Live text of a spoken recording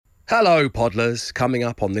Hello, Podlers. Coming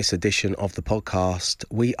up on this edition of the podcast,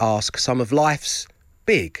 we ask some of life's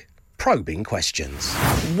big, probing questions.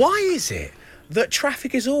 Why is it that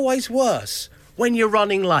traffic is always worse when you're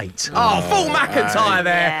running late? Full McIntyre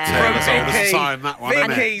there from Vicky.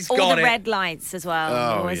 Vicky's got it. All the red lights as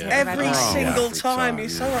well. Every single time. You're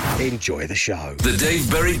so right. Enjoy the show. The Dave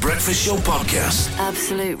Berry Breakfast Show Podcast.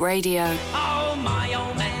 Absolute Radio. Oh, my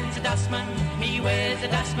old man's a dustman. He wears a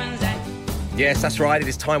dustman's hat. Yes, that's right. It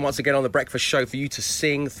is time once again on The Breakfast Show for you to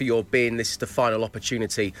sing for your bin. This is the final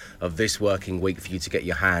opportunity of this working week for you to get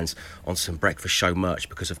your hands on some Breakfast Show merch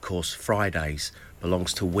because, of course, Fridays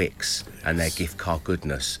belongs to Wix and their gift card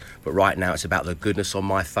goodness. But right now it's about the goodness on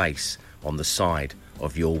my face on the side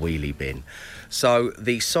of your wheelie bin. So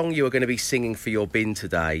the song you are going to be singing for your bin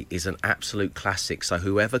today is an absolute classic. So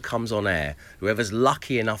whoever comes on air, whoever's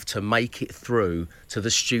lucky enough to make it through to the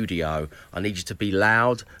studio, I need you to be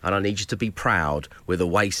loud and I need you to be proud with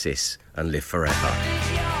Oasis and Live Forever.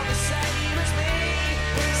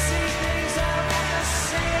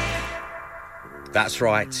 That's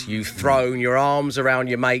right, you've thrown your arms around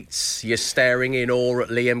your mates, you're staring in awe at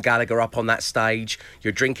Liam Gallagher up on that stage,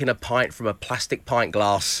 you're drinking a pint from a plastic pint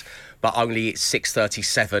glass, but only it's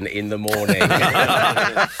 6:37 in the morning.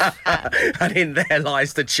 And in there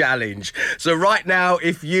lies the challenge. So right now,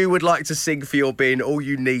 if you would like to sing for your bin, all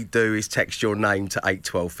you need do is text your name to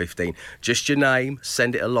 81215. Just your name,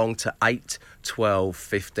 send it along to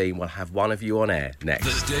 81215. We'll have one of you on air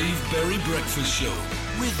next. The Dave Berry Breakfast Show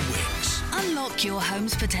with Wix. Unlock your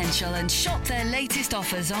home's potential and shop their latest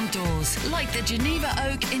offers on doors. Like the Geneva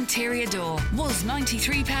Oak interior door. Was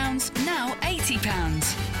 £93, now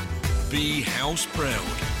 £80. Be house proud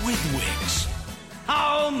with Wix.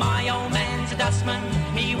 Oh, my old man's a dustman.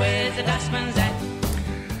 He wears a dustman's hat.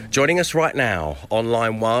 Joining us right now on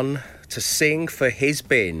line one to sing for his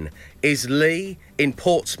bin is Lee in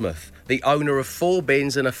Portsmouth, the owner of 4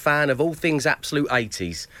 bins and a fan of all things absolute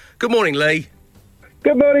 80s. Good morning, Lee.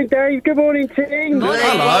 Good morning, Dave. Good morning, team.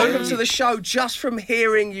 Hello. Welcome to the show. Just from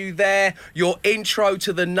hearing you there, your intro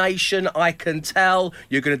to the nation, I can tell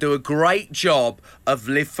you're going to do a great job of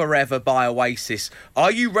Live Forever by Oasis.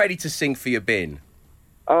 Are you ready to sing for your bin?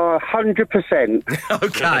 100%.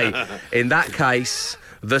 Okay. In that case,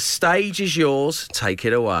 the stage is yours. Take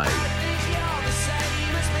it away.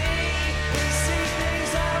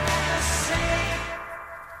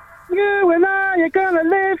 You and I are gonna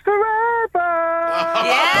live forever.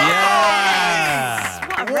 Yes!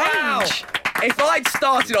 What a Wow. range. If I'd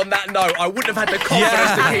started on that note, I wouldn't have had the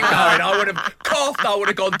confidence to keep going. I would have coughed. I would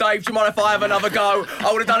have gone, Dave, do you mind if I have another go?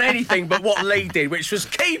 I would have done anything but what Lee did, which was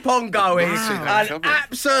keep on going and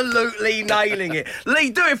absolutely nailing it. Lee,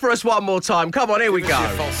 do it for us one more time. Come on, here we go.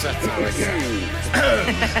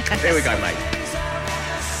 Here we go, mate.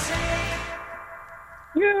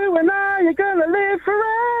 You and I are gonna live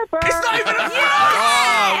forever. It's not even a fluke!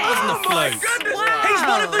 it wasn't a Oh, my fluke. goodness. Wow. He's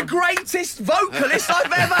one of the greatest vocalists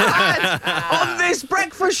I've ever had on this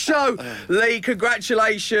breakfast show. Lee,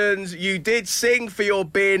 congratulations. You did sing for your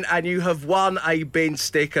bin and you have won a bin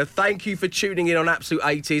sticker. Thank you for tuning in on Absolute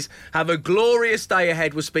 80s. Have a glorious day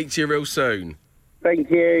ahead. We'll speak to you real soon.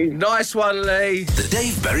 Thank you. Nice one, Lee. The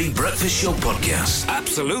Dave Berry Breakfast Show Podcast.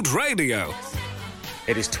 Absolute Radio.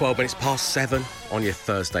 It is 12 minutes past 7 on your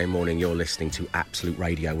Thursday morning. You're listening to Absolute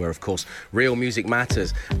Radio, where, of course, real music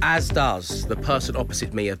matters, as does the person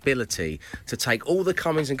opposite me ability to take all the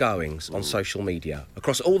comings and goings on social media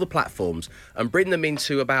across all the platforms and bring them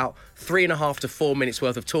into about 3.5 to 4 minutes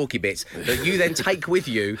worth of talky bits that you then take with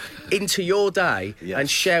you into your day and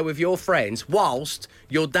share with your friends, whilst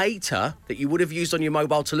your data that you would have used on your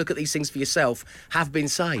mobile to look at these things for yourself have been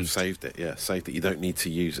saved. Saved it. You don't need to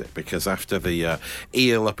use it because after the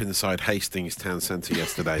eel up inside Hastings Town Centre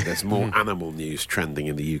yesterday, there's more animal news trending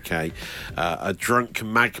in the UK. A drunk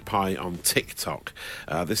magpie on TikTok.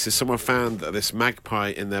 This is someone found this magpie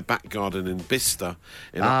in their back garden in Bicester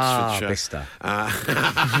in Oxfordshire. Bicester.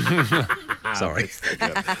 Sorry.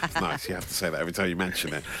 It's nice. You have to say that every time you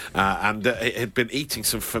mention it. And it had been eating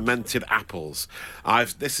some fermented apples.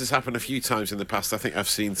 This has happened a few times in the past. I think I've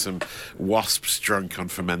seen some wasps drunk on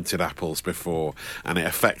fermented apples before, and it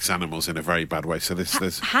affects animals in a very bad way. So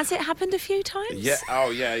Has it happened a few times? Yeah. Oh,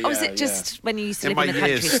 yeah. Or was it just when you used to in live my in the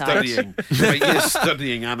years countryside?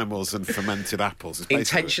 studying animals and fermented apples? It's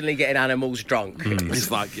Intentionally getting animals drunk. It's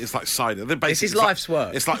like cider. This is life's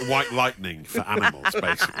work. It's like white lightning for animals,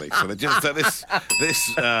 basically. So they're just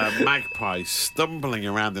this magpie stumbling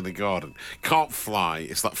around in the garden, can't fly.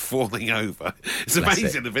 It's like falling over. It's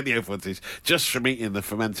amazing, the video footage just from eating the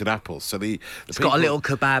fermented apples. So it's got a little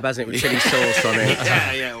kebab, hasn't it, with chilli sauce on it.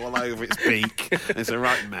 Yeah, all over its beak. It's a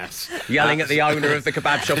right mess. Yelling at the the owner of the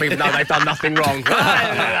kebab shop, even though they've done nothing wrong.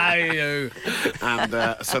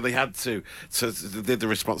 And so they had to. So they did the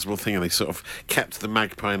responsible thing, and they sort of kept the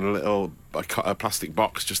magpie in a little a plastic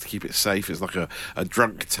box just to keep it safe. It's like a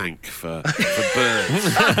drunk tank for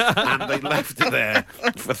birds. And they left it there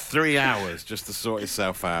for 3 hours just to sort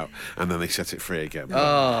itself out, and then they set it free again.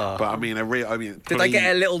 But I mean, did they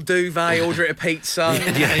get a little duvet, order it a pizza?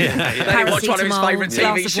 Yeah. Watch one of his favourite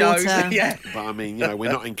TV shows. Yeah. But I mean,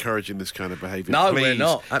 we're not encouraging this kind of behaviour. No, Please we're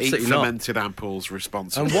not. Absolutely eat not. fermented apples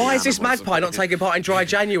responsibly. And why is this magpie not taking part in Dry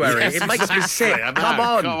January? Yes, it makes me sick. I know.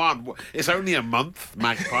 Come on. It's only a month,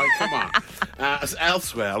 magpie. Come on. As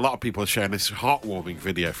elsewhere, a lot of people are sharing this heartwarming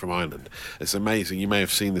video from Ireland. It's amazing. You may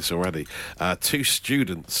have seen this already. 2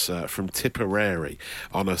 students from Tipperary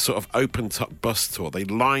on a sort of open-top bus tour. They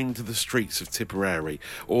lined the streets of Tipperary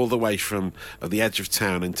all the way from the edge of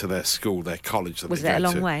town into their school, their college. Was it a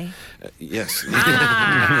long way? Yes.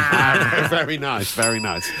 Very nice, very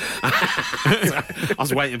nice. I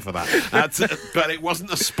was waiting for that. But it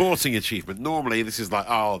wasn't a sporting achievement. Normally, this is like,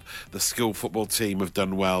 the school football team have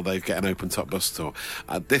done well. They get an open-top bus tour.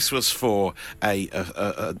 This was for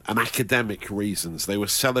an academic reasons. They were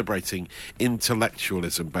celebrating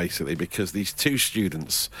intellectualism, basically, because these 2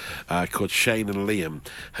 students called Shane and Liam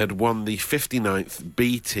had won the 59th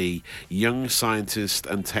BT Young Scientist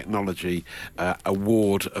and Technology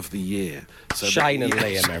Award of the Year. So Shane and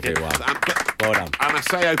Liam, everyone. Well done. And I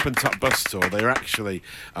say open-top bus tour, they're actually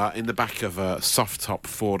in the back of a soft-top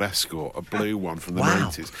Ford Escort, a blue one from the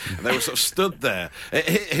 90s. And they were sort of stood there.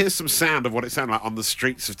 Here's some sound of what it sounded like on the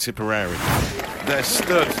streets of Tipperary. They're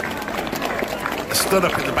stood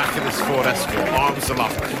up in the back of this Ford Escort, arms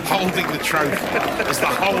aloft, holding the trophy. As the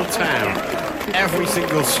whole town, every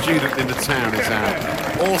single student in the town is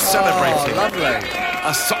out, all celebrating. Oh, lovely.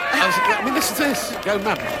 I mean, listen to this. Go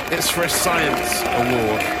mad. It's for a science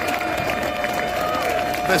award.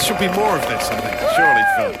 There should be more of this, I think, surely,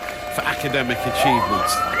 for academic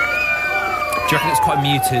achievements. Do you reckon it's quite a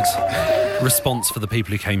muted response for the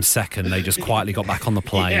people who came second? They just quietly got back on the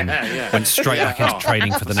plane, went straight back into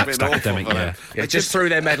training for the next academic year. Yeah, just threw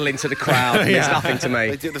their medal into the crowd. It's nothing to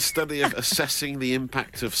me. They did a study of assessing the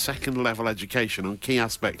impact of second-level education on key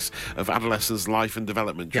aspects of adolescents' life and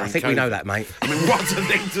development during I think COVID. we know that, mate. I mean, what a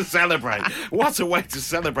thing to celebrate. What a way to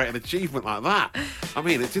celebrate an achievement like that. I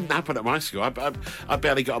mean, it didn't happen at my school. I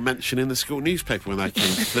barely got a mention in the school newspaper when I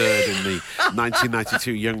came third in the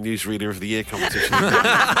 1992 Young Newsreader of the Year competition.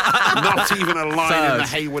 Not even a line in the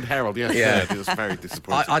Hayward Herald. Yeah. It was very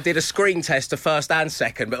disappointing. I did a screen test of first and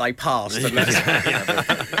second, but they passed. And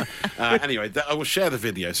Anyway, I will share the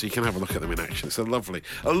video so you can have a look at them in action. It's a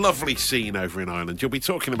lovely scene over in Ireland. You'll be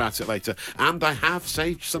talking about it later, and I have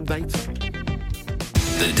saved some data.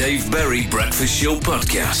 The Dave Berry Breakfast Show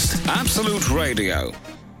Podcast. Absolute Radio.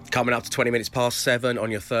 Coming up to 20 minutes past 7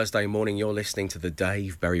 on your Thursday morning, you're listening to the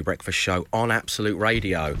Dave Berry Breakfast Show on Absolute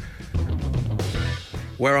Radio,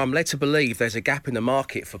 where I'm led to believe there's a gap in the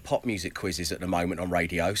market for pop music quizzes at the moment on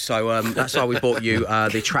radio. So that's why we brought you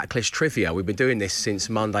the tracklist trivia. We've been doing this since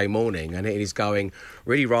Monday morning, and it is going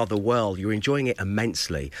really rather well. You're enjoying it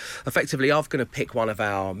immensely. Effectively, I'm going to pick one of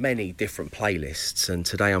our many different playlists, and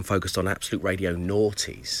today I'm focused on Absolute Radio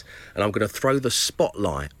Noughties, and I'm going to throw the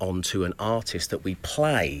spotlight onto an artist that we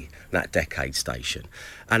play that decade station,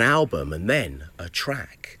 an album, and then a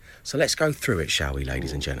track. So let's go through it, shall we,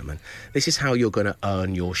 ladies and gentlemen? This is how you're going to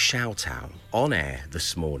earn your shout-out on air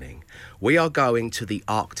this morning. We are going to the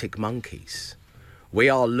Arctic Monkeys. We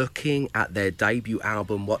are looking at their debut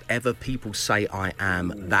album, Whatever People Say I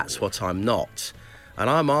Am, That's What I'm Not.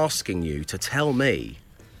 And I'm asking you to tell me,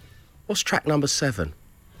 what's track number 7?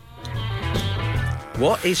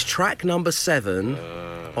 What is track number 7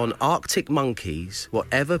 on Arctic Monkeys,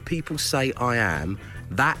 Whatever People Say I Am,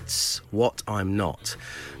 That's What I'm Not?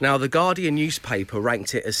 Now, the Guardian newspaper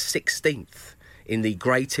ranked it as 16th in the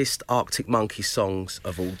greatest Arctic Monkey songs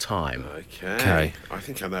of all time. Okay. I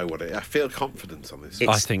think I know what it is. I feel confident on this.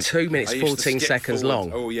 It's 2 minutes, 14 seconds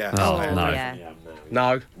long. Oh, yeah. No.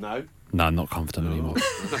 No? No, I'm not confident anymore.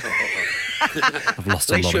 I've lost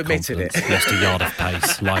a At least lot you of admitted confidence. it. Lost a yard of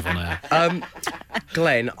pace live on air.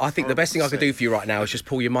 Glenn, I think the best thing I could do for you right now is just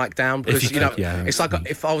pull your mic down, because you could, yeah, it's like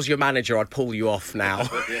if I was your manager, I'd pull you off now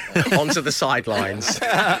onto the sidelines.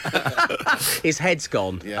 His head's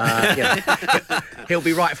gone. He'll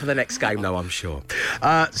be right for the next game, though, I'm sure.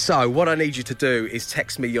 So what I need you to do is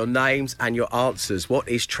text me your names and your answers. What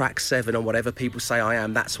is track 7 on Whatever People Say I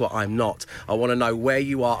Am, That's What I'm Not? I want to know where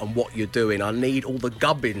you are and what you're doing. I need all the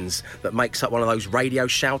gubbins that makes up one of those radio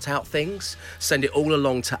shout-out things. Send it all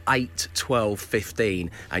along to 8, 12, 15,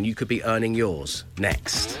 and you could be earning yours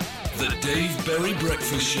next. The Dave Berry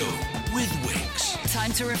Breakfast Show. with Wix.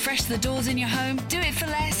 Time to refresh the doors in your home. Do it for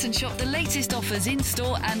less and shop the latest offers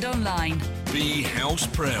in-store and online. Be house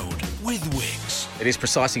proud with Wix. It is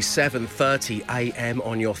precisely 7:30 a.m.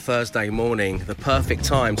 on your Thursday morning, the perfect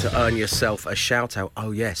time to earn yourself a shout-out,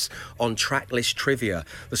 oh yes, on Tracklist Trivia.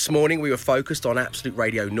 This morning we were focused on Absolute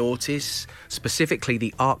Radio Noughties, specifically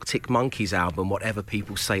the Arctic Monkeys album, Whatever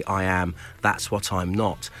People Say I Am, That's What I'm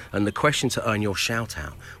Not. And the question to earn your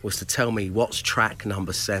shout-out was to tell me what's track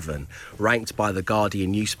number 7, ranked by the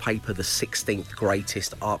Guardian newspaper the 16th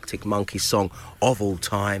greatest Arctic Monkeys song of all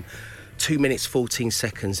time. 2 minutes 14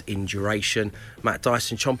 seconds in duration. Matt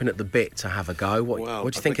Dyson chomping at the bit to have a go. What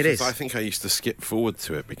do you think it is? I think I used to skip forward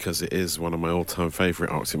to it because it is one of my all-time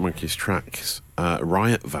favourite Arctic Monkeys tracks.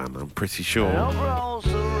 Riot Van, I'm pretty sure.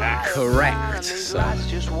 Correct. So.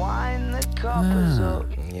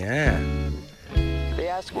 Yeah. They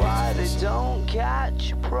ask why they don't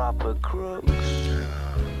catch proper crooks.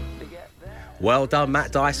 Well done,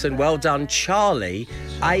 Matt Dyson. Well done, Charlie,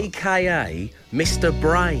 a.k.a. Mr.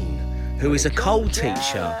 Brain, who is a coal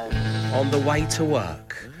teacher on the way to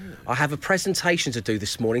work. I have a presentation to do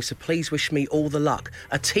this morning, so please wish me all the luck.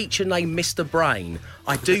 A teacher named Mr. Brain,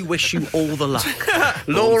 I do wish you all the luck.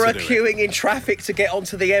 Laura queuing in traffic to get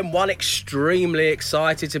onto the M1, extremely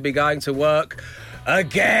excited to be going to work.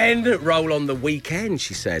 Again, roll on the weekend,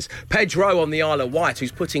 she says. Pedro on the Isle of Wight,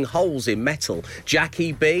 who's putting holes in metal.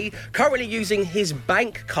 Jackie B, currently using his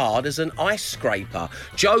bank card as an ice scraper.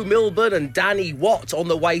 Joe Milburn and Danny Watt on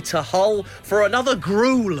the way to Hull for another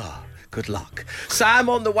grueler. Good luck. Sam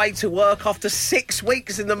on the way to work after 6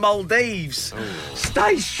 weeks in the Maldives. Oh.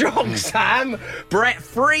 Stay strong, Sam. Brett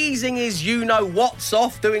freezing his you-know-what's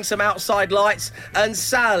off, doing some outside lights. And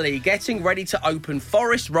Sally getting ready to open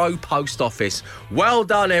Forest Row Post Office. Well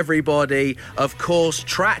done, everybody. Of course,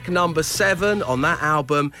 track number 7 on that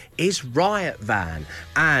album is Riot Van.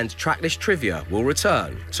 And Tracklist Trivia will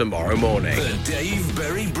return tomorrow morning. The Dave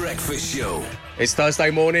Berry Breakfast Show. It's Thursday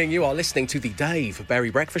morning. You are listening to the Dave Berry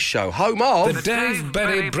Breakfast Show, home of... The Dave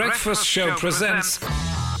Berry Breakfast Show presents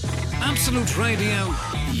Absolute Radio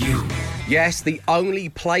U. Yes, the only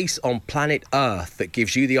place on planet Earth that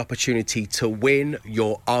gives you the opportunity to win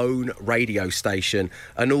your own radio station.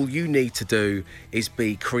 And all you need to do is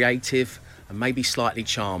be creative and maybe slightly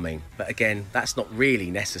charming. But again, that's not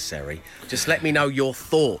really necessary. Just let me know your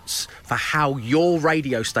thoughts for how your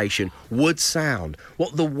radio station would sound,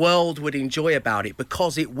 what the world would enjoy about it,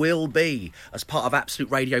 because it will be, as part of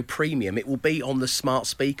Absolute Radio Premium, it will be on the smart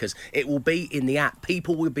speakers, it will be in the app.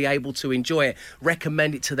 People will be able to enjoy it,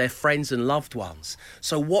 recommend it to their friends and loved ones.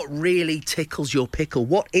 So what really tickles your pickle?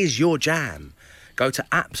 What is your jam? Go to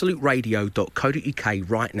absoluteradio.co.uk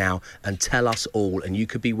right now and tell us all, and you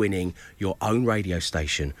could be winning your own radio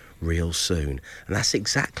station real soon. And that's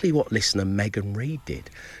exactly what listener Megan Reid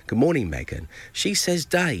did. Good morning, Megan. She says,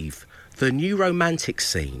 Dave, the new romantic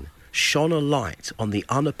scene shone a light on the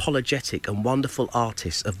unapologetic and wonderful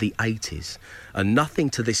artists of the 80s, and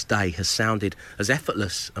nothing to this day has sounded as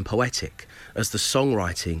effortless and poetic as the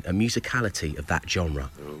songwriting and musicality of that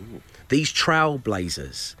genre. Ooh. These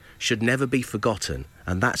trailblazers should never be forgotten,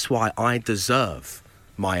 and that's why I deserve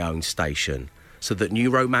my own station, so that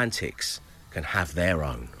new romantics can have their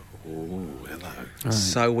own. Ooh, hello. Right.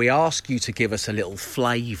 So we ask you to give us a little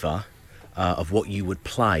flavour of what you would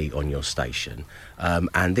play on your station,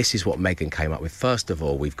 and this is what Megan came up with. First of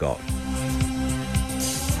all, we've got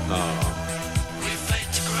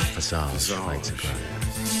Visage.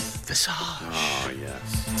 Visage. Oh,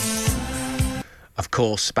 yes. Of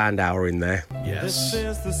course, Spandau in there. Yes.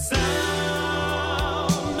 Pioneers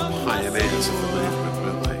of the movement,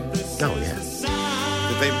 weren't they? Oh, yeah.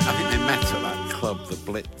 I think they met at that club, the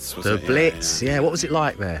Blitz. Was the it? Blitz, yeah. What was it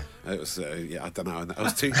like there? It was, I don't know. I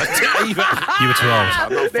was too You were too old.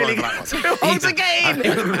 I'm not Nearly too old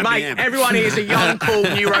again. Mate, everyone here is a young, cool,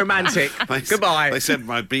 new romantic. Goodbye. They said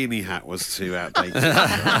my beanie hat was too outdated.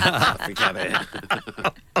 Forget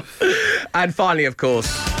it. And finally, of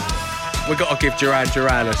course, we've got to give Duran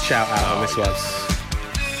Duran a shout out on this one.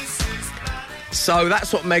 So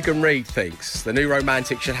that's what Megan Reid thinks. The new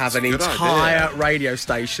romantic should have an entire radio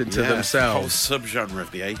station to themselves. A whole subgenre of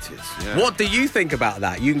the 80s. Yeah. What do you think about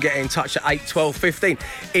that? You can get in touch at 8, 12, 15.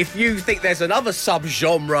 If you think there's another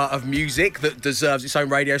subgenre of music that deserves its own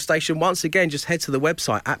radio station, once again, just head to the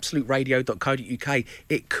website, absoluteradio.co.uk.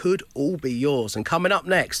 It could all be yours. And coming up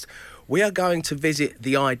next, we are going to visit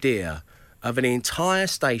the idea of an entire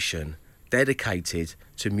station dedicated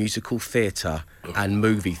to musical theatre and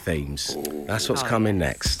movie themes. That's what's coming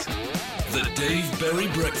next. The Dave Berry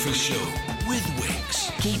Breakfast Show with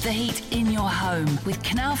Wix. Keep the heat in your home with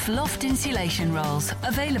Knauf Loft Insulation Rolls.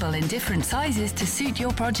 Available in different sizes to suit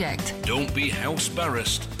your project. Don't be house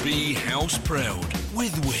embarrassed, be house proud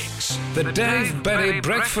with Wix. The Dave Berry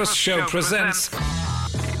Breakfast Show presents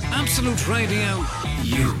Absolute Radio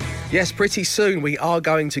U. Yes, pretty soon we are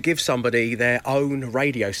going to give somebody their own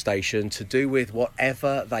radio station to do with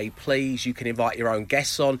whatever they please. You can invite your own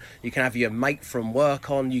guests on, you can have your mate from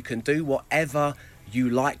work on, you can do whatever you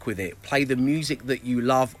like with it. Play the music that you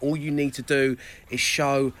love. All you need to do is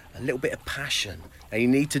show a little bit of passion, and you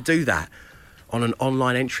need to do that on an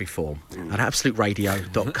online entry form at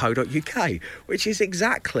absoluteradio.co.uk, which is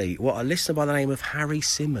exactly what a listener by the name of Harry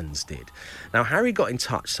Simmons did. Now, Harry got in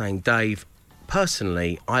touch saying, Dave,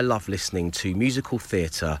 personally, I love listening to musical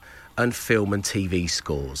theatre and film and TV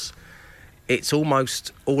scores. It's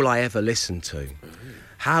almost all I ever listen to.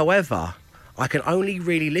 However, I can only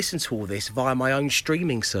really listen to all this via my own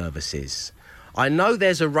streaming services. I know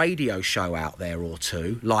there's a radio show out there or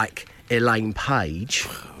two, like Elaine Page.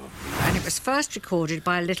 And it was first recorded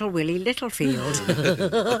by Little Willie Littlefield. What a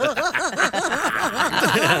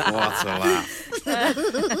laugh.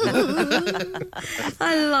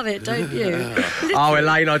 I love it, don't you? Oh,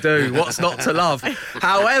 Elaine, I do. What's not to love?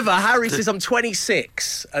 However, Harry says I'm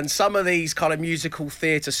 26, and some of these kind of musical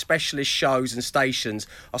theatre specialist shows and stations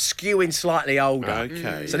are skewing slightly older.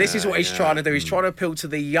 Okay. So this is what he's trying to do. He's trying to appeal to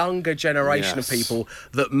the younger generation of people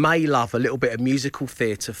that may love a little bit of musical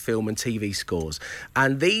theatre, film and TV scores.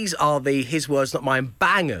 And these are his words, not mine,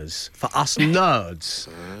 bangers for us nerds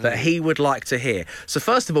that he would like to hear. So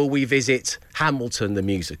first of all, we visit Hamilton the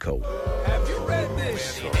musical. Have you read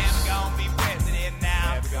this?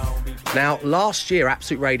 Now, last year,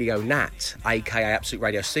 Absolute Radio Nat, a.k.a. Absolute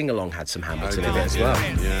Radio Sing-Along, had some Hamilton in it as well.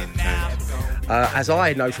 As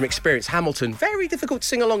I know from experience, Hamilton, very difficult to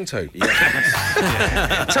sing along to.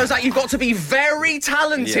 Turns out you've got to be very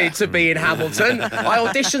talented to be in Hamilton. I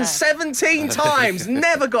auditioned 17 times,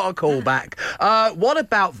 never got a call back. What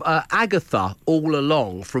about Agatha All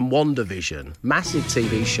Along from WandaVision? Massive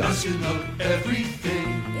TV show.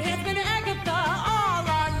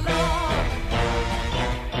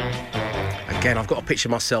 Again, I've got to picture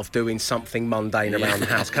myself doing something mundane around the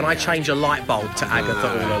house. Can I change a light bulb to Agatha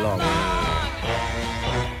All Along?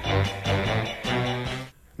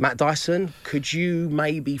 Matt Dyson, could you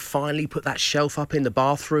maybe finally put that shelf up in the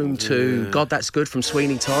bathroom to God That's Good from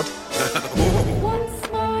Sweeney Todd?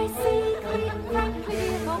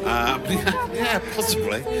 Yeah,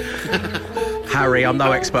 possibly. Harry, I'm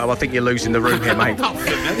no expert. I think you're losing the room here, mate. I'm not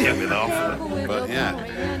familiar with half of them, but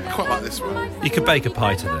yeah, quite like this one. You could bake a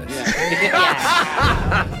pie to this.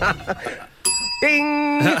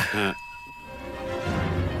 Ding!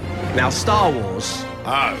 Now, Star Wars.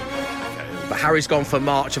 Oh. But Harry's gone for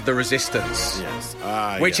March of the Resistance. Yes.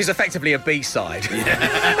 Which is effectively a B-side.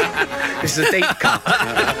 Yeah. This is a deep cut.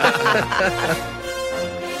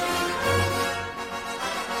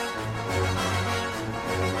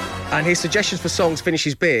 And his suggestions for songs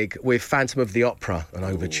finishes big with Phantom of the Opera, an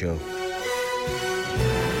overture. Oh,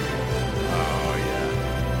 yeah.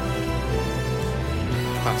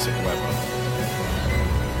 Classic Weber.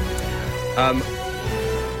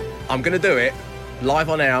 I'm going to do it. Live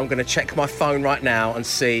on air, I'm going to check my phone right now and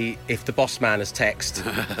see if the boss man has texted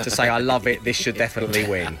to say, I love it, this should definitely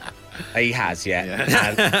win. He has, yeah. And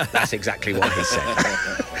that's exactly what he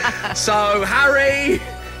said. So, Harry,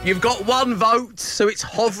 you've got one vote, so it's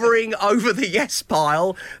hovering over the yes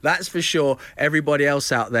pile, that's for sure. Everybody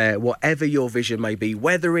else out there, whatever your vision may be,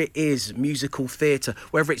 whether it is musical theatre,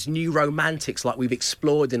 whether it's new romantics like we've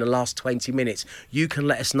explored in the last 20 minutes, you can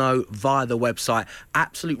let us know via the website,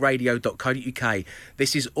 absoluteradio.co.uk.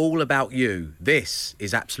 This is all about you. This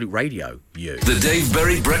is Absolute Radio You. The Dave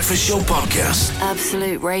Berry Breakfast Show Podcast.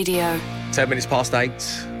 Absolute Radio. 10 minutes past 8.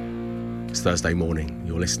 It's Thursday morning.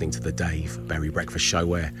 You're listening to the Dave Berry Breakfast Show,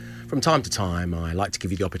 where from time to time I like to give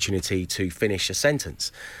you the opportunity to finish a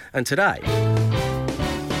sentence. And today,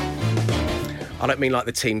 I don't mean like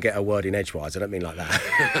the team get a word in edgewise. I don't mean like that.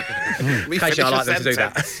 Occasionally I like them to do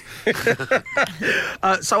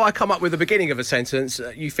that. So I come up with the beginning of a sentence,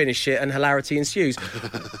 you finish it, and hilarity ensues.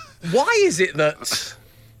 Why is it that...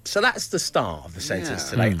 So that's the start of the sentence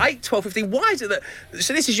today. 8, 12, 15. Why is it that...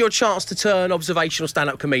 So this is your chance to turn observational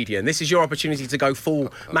stand-up comedian. This is your opportunity to go full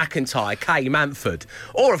McIntyre, Kay, Manford.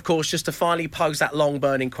 Or, of course, just to finally pose that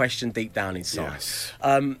long-burning question deep down inside. Yes.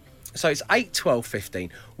 So it's 8, 12, 15.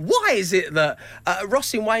 Why is it that...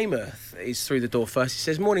 Ross in Weymouth is through the door first. He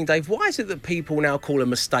says, morning, Dave. Why is it that people now call a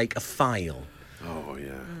mistake a fail? Oh,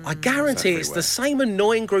 yeah. I guarantee it's everywhere. the same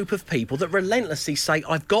annoying group of people that relentlessly say,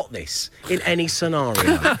 I've got this, in any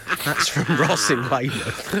scenario. That's from Ross in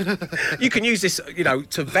Weymouth. You can use this,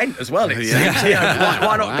 to vent as well, it seems.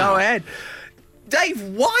 Why not go ahead? Dave,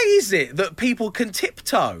 why is it that people can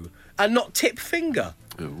tiptoe and not tip finger?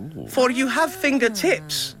 Ooh. For you have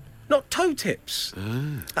fingertips, not toe tips.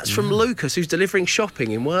 That's from Lucas, who's delivering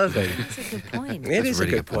shopping in Worthing. That's a good point. It is a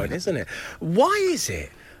good point, isn't it? Why is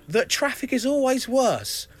it that traffic is always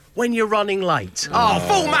worse when you're running late? Full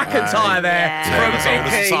McIntyre there from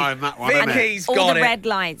Vicky. Vicky's got it. All the red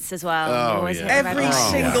lights as well. Every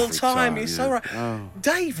single time. You're so right.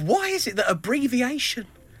 Dave, why is it that abbreviation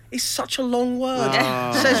is such a long word?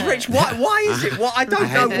 Says Rich. Why is it? I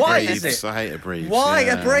don't know. Why is it? I hate abbreves. Why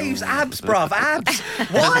abbreves? Abs, bruv. Abs.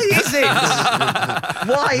 Why is it?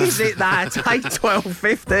 Why is it that? 8, 12,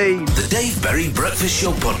 15. The Dave Berry Breakfast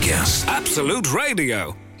Show Podcast. Absolute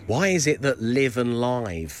Radio. Why is it that live and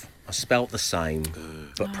live are spelt the same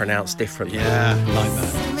but pronounced differently?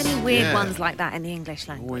 So many weird ones like that in the English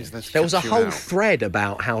language. There was a whole thread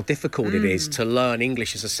about how difficult it is to learn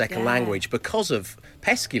English as a second language because of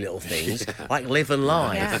pesky little things like live and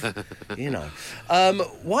live.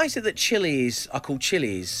 Why is it that chilies are called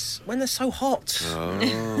chilies when they're so hot?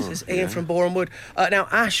 Says Ian from Boreham Wood. Now,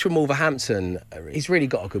 Ash from Wolverhampton, he's really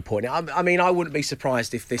got a good point. I mean, I wouldn't be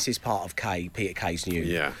surprised if this is part of Peter Kay's news.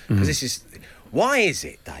 Yeah. Because this is... Why is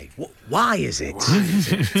it, Dave? Why is it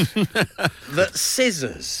that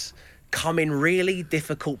scissors come in really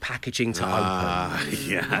difficult packaging to open?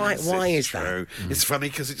 Why is that? It's funny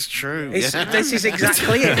because it's true. This is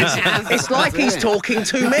exactly it. It's like he's talking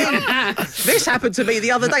to me. This happened to me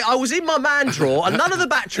the other day. I was in my man drawer and none of the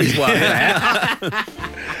batteries were there.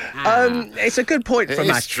 It's a good point from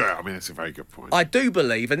Ash. It's true. I mean, it's a very good point. I do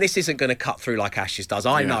believe, and this isn't going to cut through like Ash's does.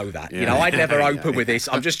 I know that. I'd never open with this.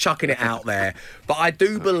 I'm just chucking it out there. But I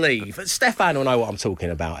do believe, Stefan will know what I'm talking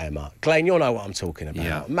about, Emma. Glenn, you'll know what I'm talking about.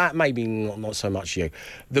 Yeah. Matt, maybe not so much you.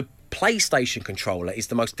 The PlayStation controller is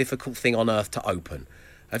the most difficult thing on earth to open.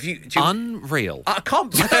 Unreal. I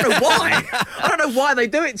don't know why. I don't know why they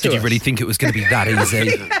do it to us. Did you really think it was going to be that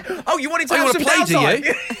easy? Oh, you wanted to have some play, do downtime?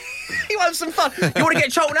 you? You want some fun? You want to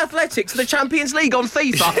get Charlton Athletics to the Champions League on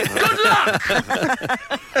FIFA? Good luck!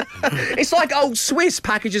 It's like old Swiss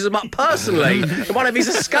packages them up personally in one of his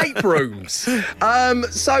escape rooms.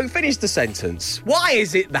 So finish the sentence. Why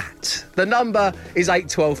is it that? The number is 8,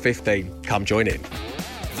 12, 15. Come join in.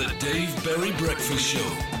 The Dave Berry Breakfast Show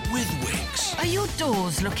with Wix. Are your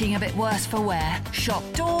doors looking a bit worse for wear? Shop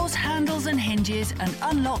doors, handles and hinges and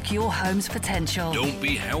unlock your home's potential. Don't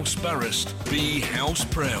be house embarrassed, be house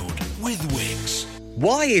proud with Wix.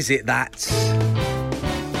 Why is it that?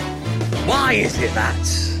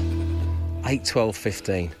 8, 12,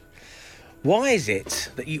 15. Why is it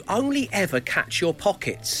that you only ever catch your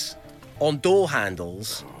pockets on door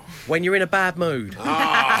handles when you're in a bad mood?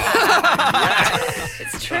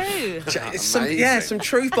 It's true. Some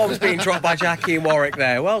truth bombs being dropped by Jackie in Warwick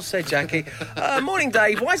there. Well said, Jackie. Morning,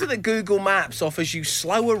 Dave. Why is it that Google Maps offers you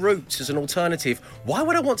slower routes as an alternative? Why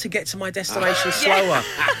would I want to get to my destination slower?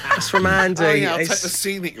 That's from Andy. I'll take the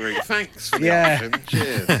scenic route. Thanks for the option.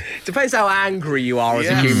 Cheers. Depends how angry you are as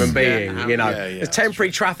a human being. Yeah. There's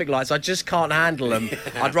temporary traffic lights. I just can't handle them.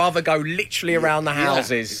 I'd rather go literally around the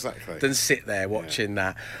houses than sit there watching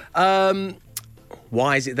that.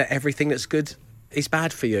 Why is it that everything that's good is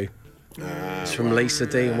bad for you? It's from Lisa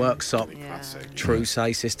D in Worksop. True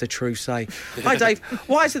say, sister, true say. Hi, Dave.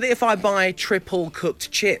 Why is it that if I buy triple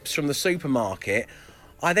cooked chips from the supermarket,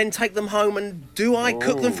 I then take them home and do I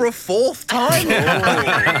cook them for a fourth time?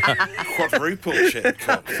 Quadruple chip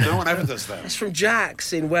cook. No one ever does that. That's from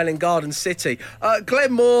Jax in Welling Garden City.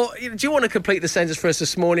 Glenn Moore, do you want to complete the sentence for us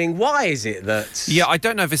this morning? Why is it that... Yeah, I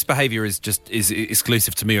don't know if this behaviour is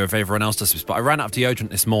exclusive to me or if everyone else does this, but I ran out of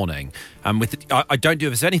deodorant this morning. And I don't do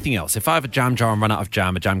this with anything else. If I have a jam jar and run out of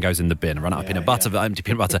jam, a jam goes in the bin. I run out of peanut butter, empty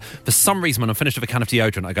peanut butter. For some reason, when I'm finished with a can of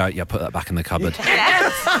deodorant, I go, put that back in the cupboard.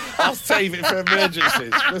 I'll save it for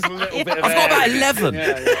emergencies. There's a little bit of I've got about 11.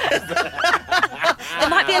 There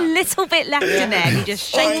might be a little bit left in there and you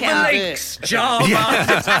just shake it up. Leaks, jar.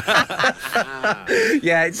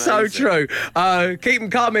 Yeah, it's so true. Keep them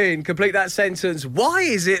coming. Complete that sentence. Why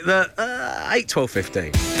is it that 8, 12,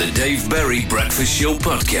 15? The Dave Berry Breakfast Show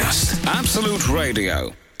Podcast. Absolute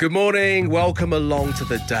Radio. Good morning. Welcome along to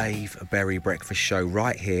the Dave Berry Breakfast Show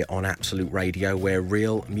right here on Absolute Radio, where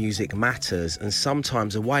real music matters, and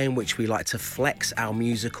sometimes a way in which we like to flex our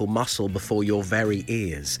musical muscle before your very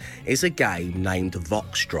ears is a game named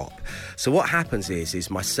Vox Drop. So what happens is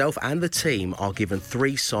myself and the team are given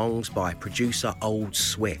 3 songs by producer Old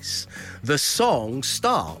Swiss. The song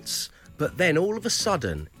starts but then all of a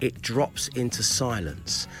sudden it drops into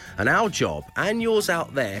silence. And our job, and yours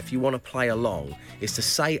out there if you want to play along, is to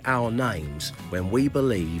say our names when we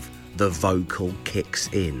believe the vocal kicks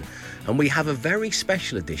in. And we have a very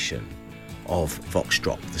special edition of Vox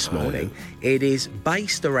Drop this morning. It is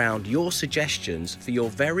based around your suggestions for your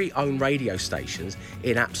very own radio stations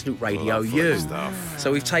in Absolute Radio U.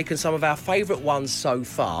 So we've taken some of our favourite ones so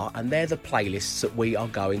far, and they're the playlists that we are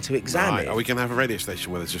going to examine. Right. Are we going to have a radio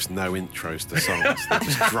station where there's just no intros to songs? They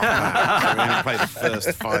just drop out. So we only play the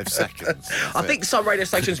first 5 seconds. I think some radio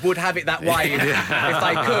stations would have it that way if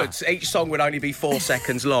they could. Each song would only be 4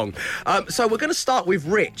 seconds long. So we're going to start with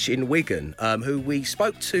Rich in Wigan, who we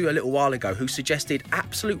spoke to a little while ago, who suggested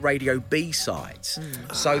Absolute Radio B-sides.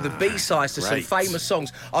 So the B-sides to some famous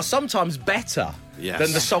songs are sometimes better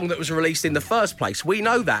than the song that was released in the first place. We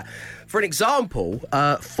know that. For an example,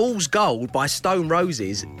 Fool's Gold by Stone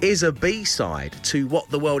Roses is a B-side to What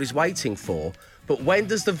the World is Waiting For. But when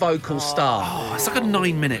does the vocal start? Oh, it's like a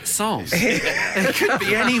 9-minute song. It could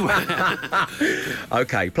be anywhere.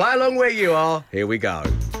 OK, play along where you are. Here we go.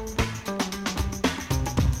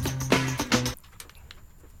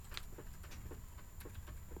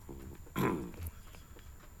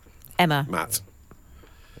 Emma. Matt.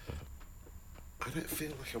 I don't feel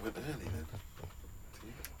like I went early then.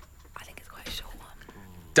 I think it's quite a short one.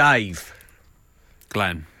 Dave.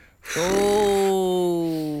 Glenn. Oh.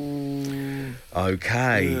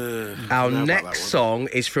 OK. Our next song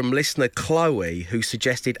is from listener Chloe, who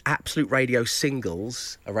suggested Absolute Radio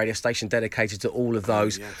Singles, a radio station dedicated to all of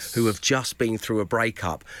those who have just been through a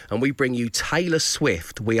breakup. And we bring you Taylor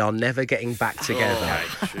Swift, We Are Never Getting Back Together.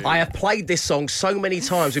 I have played this song so many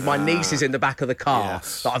times with my nieces in the back of the car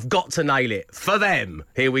that I've got to nail it. For them,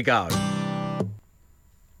 here we go.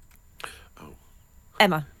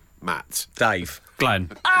 Emma. Matt. Dave. Glenn.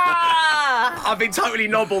 I've been totally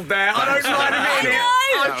nobbled there. I don't mind admitting it.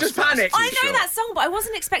 I've just panicked. I know that song, but I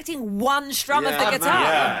wasn't expecting one strum of the guitar.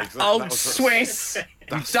 Yeah, exactly. Old Swiss.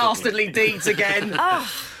 Dastardly deeds again.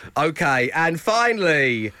 OK, and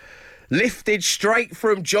finally, lifted straight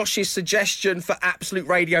from Josh's suggestion for Absolute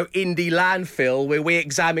Radio Indie Landfill, where we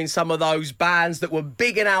examine some of those bands that were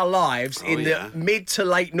big in our lives in the mid to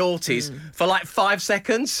late noughties for like 5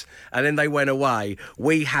 seconds, and then they went away.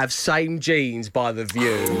 We have Same Jeans by The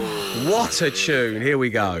View. What a tune. Here we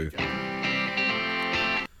go.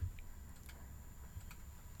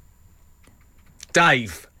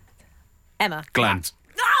 Dave. Emma. Glenn.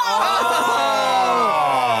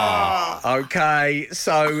 OK,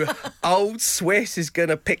 so Old Swiss is going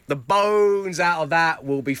to pick the bones out of that.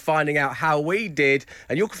 We'll be finding out how we did,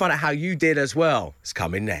 and you can find out how you did as well. It's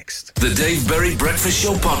coming next. The Dave Berry Breakfast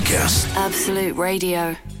Show Podcast. Absolute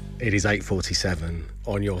Radio. It is 8:47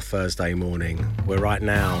 on your Thursday morning, where right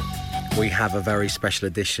now we have a very special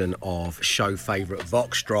edition of show favourite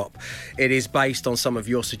Vox Drop. It is based on some of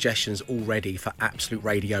your suggestions already for Absolute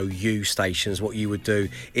Radio U stations, what you would do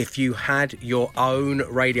if you had your own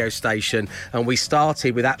radio station. And we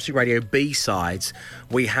started with Absolute Radio B-sides.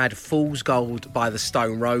 We had Fool's Gold by the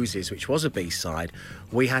Stone Roses, which was a B-side.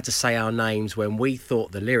 We had to say our names when we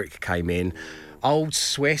thought the lyric came in. Old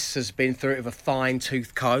Swiss has been through it with a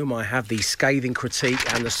fine-tooth comb. I have the scathing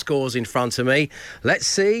critique and the scores in front of me. Let's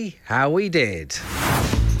see how we did.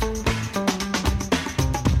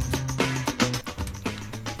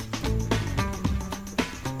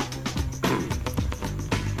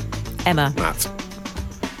 Emma. Matt.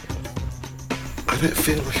 I don't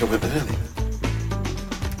feel like I went early.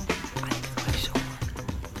 I think it's quite a short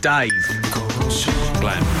one. Dave.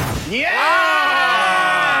 Glenn.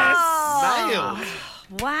 Yes! Nailed.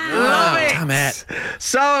 Wow. Love it. Damn it.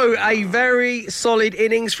 So, a very solid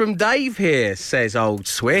innings from Dave here, says Old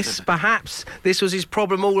Swiss. Perhaps this was his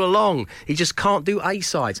problem all along. He just can't do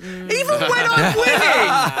A-sides. Even when I'm winning,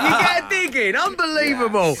 you get a dig in.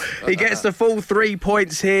 Unbelievable. He gets the full 3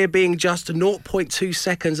 points here, being just 0.2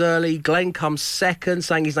 seconds early. Glenn comes second,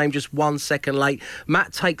 saying his name just 1 second late.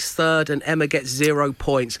 Matt takes third and Emma gets 0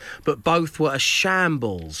 points, but both were a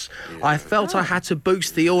shambles. I felt I had to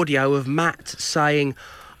boost the audio of Matt saying,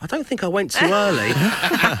 I don't think I went too early,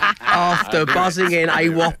 after buzzing in a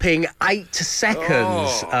whopping 8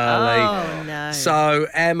 seconds early. Oh, no. So,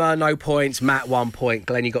 Emma, no points. Matt, 1 point.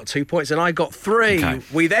 Glenn, you got 2 points. And I got 3. Okay.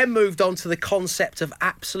 We then moved on to the concept of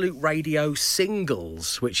Absolute Radio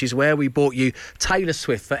Singles, which is where we brought you Taylor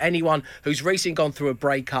Swift. For anyone who's recently gone through a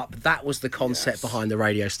breakup, that was the concept behind the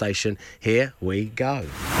radio station. Here we go.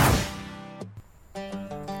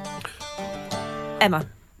 Emma.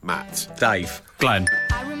 Matt. Dave. Glenn.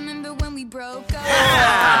 I remember when we broke up.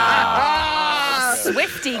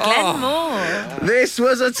 Swifty Glenn Moore. This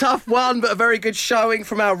was a tough one, but a very good showing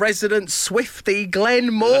from our resident Swifty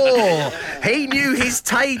Glenn Moore. He knew his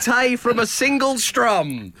tay-tay from a single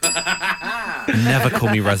strum. Never call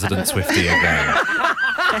me resident Swifty again.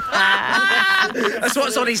 That's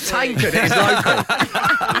what's on his tankard at his local.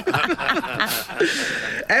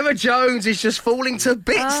 Emma Jones is just falling to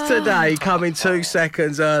bits today, coming 2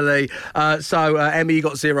 seconds early. So, Emma, you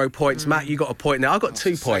got 0 points. Matt, you got a point now. I got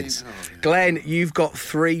 2 points. Glenn, you've got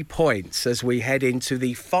 3 points as we head into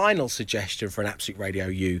the final suggestion for an Absolute Radio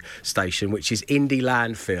U station, which is Indie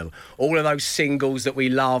Landfill. All of those singles that we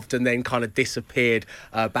loved and then kind of disappeared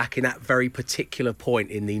back in that very particular point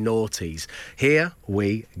in the noughties. Here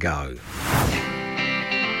we go.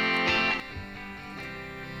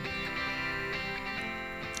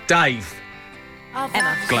 Dave.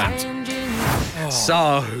 Emma. Glam.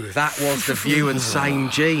 So, that was The View and Same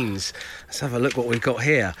Jeans. Let's have a look what we've got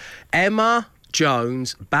here. Emma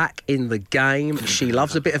Jones back in the game. She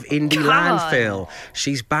loves a bit of Indie Landfill.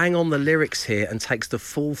 She's bang on the lyrics here and takes the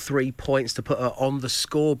full 3 points to put her on the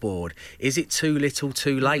scoreboard. Is it too little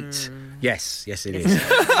too late? Yes it is.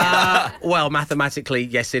 Well, mathematically,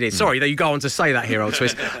 yes it is. Sorry, you go on to say that here, Old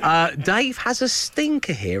Twist. Dave has a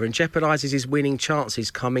stinker here and jeopardises his winning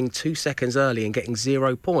chances, coming 2 seconds early and getting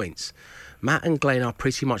 0 points. Matt and Glenn are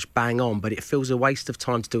pretty much bang on, but it feels a waste of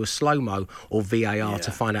time to do a slow-mo or VAR to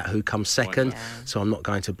find out who comes second, so I'm not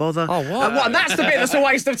going to bother. Oh, what? And that's the bit that's a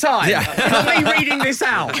waste of time. Yeah. Not me reading this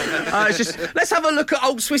out. It's just, let's have a look at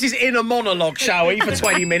Old Swiss's inner monologue, shall we, for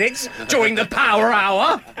 20 minutes during the power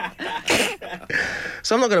hour.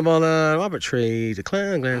 So I'm not going to bother. Arbitrary,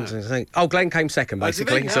 declare, Glenn. Oh, Glenn came second,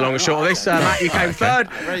 basically. So long and short of this. Matt, you came third.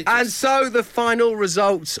 And so the final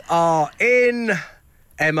results are in.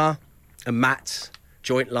 Emma and Matt,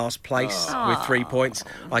 joint last place with 3 points.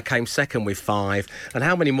 I came second with 5. And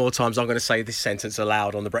how many more times I'm going to say this sentence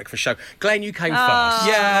aloud on The Breakfast Show? Glenn, you came first.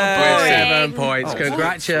 Yeah. With 7 points.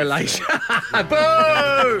 Congratulations.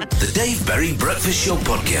 Boo! The Dave Berry Breakfast Show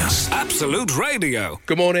Podcast. Absolute Radio.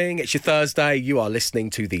 Good morning. It's your Thursday. You are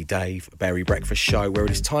listening to the Dave Berry Breakfast Show, where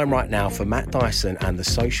it is time right now for Matt Dyson and the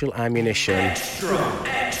Social Ammunition. Extra.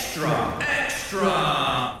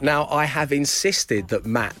 Now, I have insisted that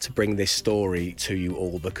Matt bring this story to you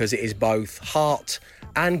all because it is both heart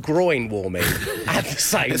and groin warming at the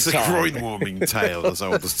same time. It's a groin warming tale as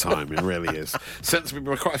old as time, it really is. Sent to me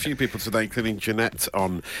by quite a few people today, including Jeanette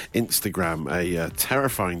on Instagram, a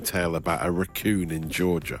terrifying tale about a raccoon in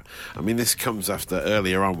Georgia. I mean, this comes after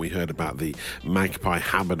earlier on we heard about the magpie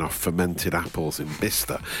hammering off fermented apples in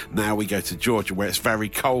Bicester. Now we go to Georgia, where it's very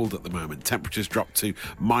cold at the moment. Temperatures drop to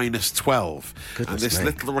 -12. And this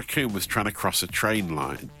little raccoon was trying to cross a train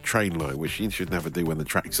line, which you should never do when the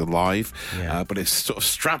track's alive. Yeah. But it's sort of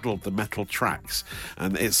straddled the metal tracks,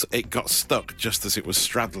 and it got stuck just as it was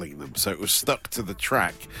straddling them. So it was stuck to the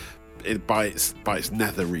track by its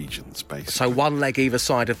nether regions, basically. So one leg either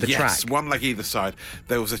side of the track? Yes, one leg either side.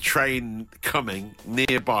 There was a train coming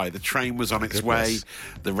nearby. The train was on its way.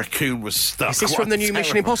 The raccoon was stuck. Is this from the new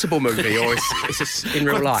Mission Impossible movie, or is this in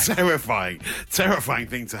real life? Terrifying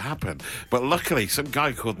thing to happen. But luckily, some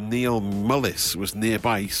guy called Neil Mullis was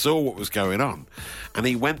nearby. He saw what was going on, and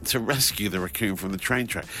he went to rescue the raccoon from the train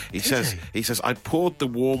track. He says, I poured the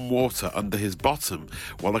warm water under his bottom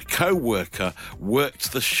while a co-worker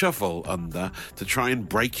worked the shovel under to try and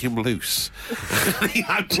break him loose.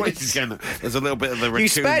 There's a little bit of the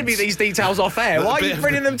raccoon's... You spared me these details off air. Why are you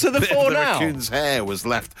bringing them to the fore now? The raccoon's hair was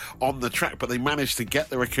left on the track, but they managed to get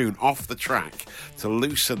the raccoon off the track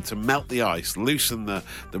to melt the ice, loosen the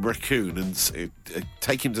raccoon and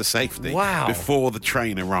take him to safety before the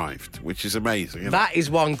train arrived, which is amazing. That is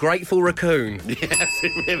one grateful raccoon. Yes,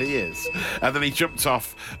 it really is. And then he jumped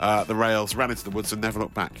off the rails, ran into the woods and never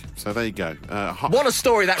looked back. So there you go. What a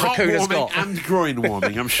story that raccoon has got. And groin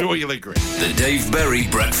warming, I'm sure you'll agree. The Dave Berry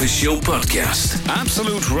Breakfast Show Podcast.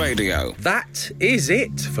 Absolute Radio. That is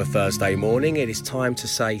it for Thursday morning. It is time to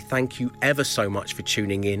say thank you ever so much for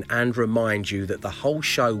tuning in and remind you that the whole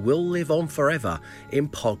show will live on forever in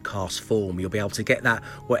podcast form. You'll be able to get that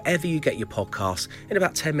wherever you get your podcasts in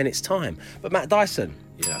about 10 minutes' time. But Matt Dyson.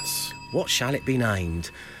 Yes. What shall it be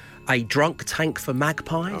named? A drunk tank for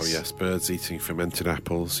magpies? Oh, yes, birds eating fermented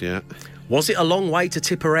apples, yeah. Was it a long way to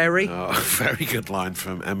Tipperary? Oh, very good line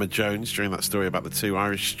from Emma Jones during that story about the 2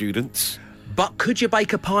 Irish students. But could you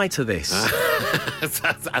bake a pie to this?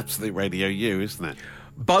 That's Absolute Radio U, isn't it?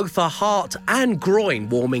 both a heart and groin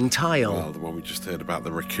warming tale. Well, the one we just heard about,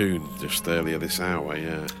 the Racoon, just earlier this hour,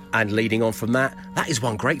 yeah. And leading on from that is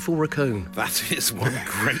one grateful raccoon. That is one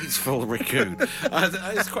grateful raccoon.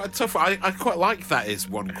 It's quite a tough one. I quite like that is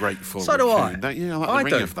one grateful so raccoon. So do I. Don't you? I like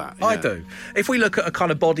the ring of that. Yeah. I do. If we look at a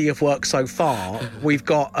kind of body of work so far, we've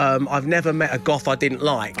got I've never met a goth I didn't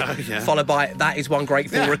like, followed by that is one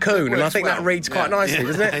grateful raccoon. And I think that reads quite nicely,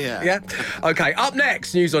 doesn't it? Yeah. OK, up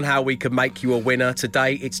next, news on how we can make you a winner.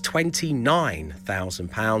 Today, it's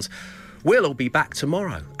 £29,000. We'll all be back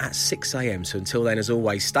tomorrow at 6 a.m. So until then, as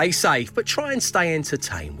always, stay safe, but try and stay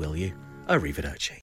entertained, will you? Arrivederci.